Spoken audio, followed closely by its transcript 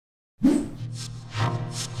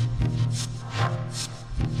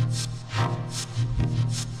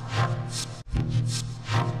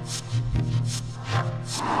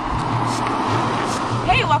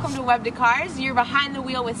Web to Cars. You're behind the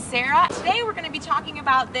wheel with Sarah. Today we're going to be talking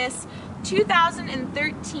about this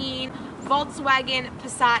 2013 Volkswagen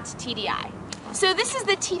Passat TDI. So this is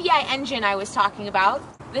the TDI engine I was talking about.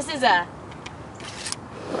 This is a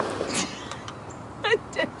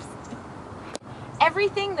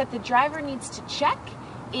everything that the driver needs to check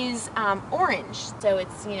is orange, so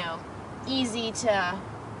it's, you know, easy to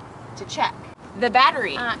check. The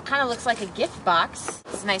battery kind of looks like a gift box.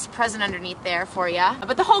 It's a nice present underneath there for you.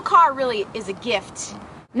 But the whole car really is a gift.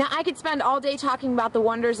 Now, I could spend all day talking about the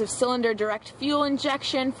wonders of cylinder direct fuel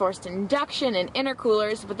injection, forced induction, and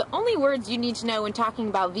intercoolers, but the only words you need to know when talking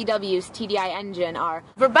about VW's TDI engine are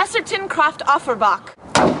Verbesserten Kraftaufbruch.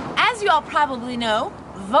 As you all probably know,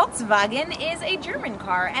 Volkswagen is a German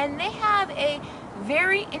car, and they have a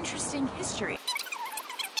very interesting history.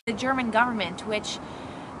 The German government, which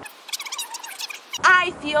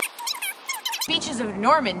I feel beaches of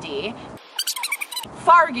Normandy,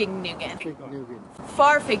 Farfignugan.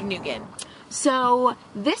 So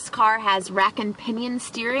this car has rack and pinion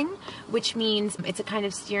steering, which means it's a kind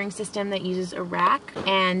of steering system that uses a rack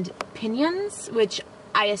and pinions, which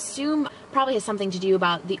I assume probably has something to do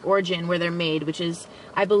about the origin where they're made, which is,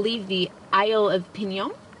 I believe, the Isle of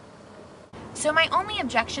Pinion. So my only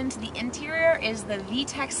objection to the interior is the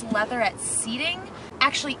VTEX leatherette seating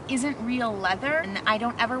actually isn't real leather, and I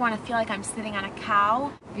don't ever want to feel like I'm sitting on a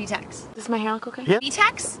cow. VTEX. Does my hair look okay? Yep.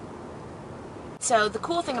 VTEX? So the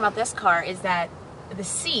cool thing about this car is that the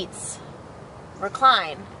seats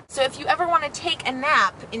recline. So if you ever want to take a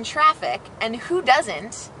nap in traffic, and who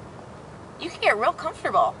doesn't, you can get real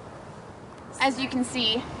comfortable. As you can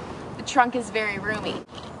see, the trunk is very roomy.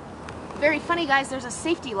 Very funny, guys, there's a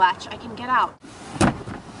safety latch I can get out.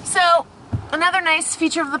 So another nice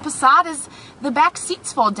feature of the Passat is the back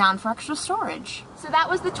seats fold down for extra storage. So that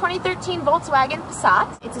was the 2013 Volkswagen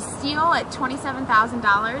Passat. It's a steal at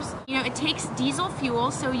 $27,000. You know, it takes diesel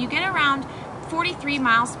fuel, so you get around 43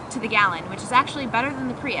 miles to the gallon, which is actually better than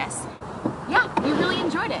the Prius. Yeah, we really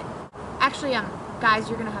enjoyed it. Actually, guys,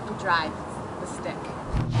 you're gonna have to drive the stick.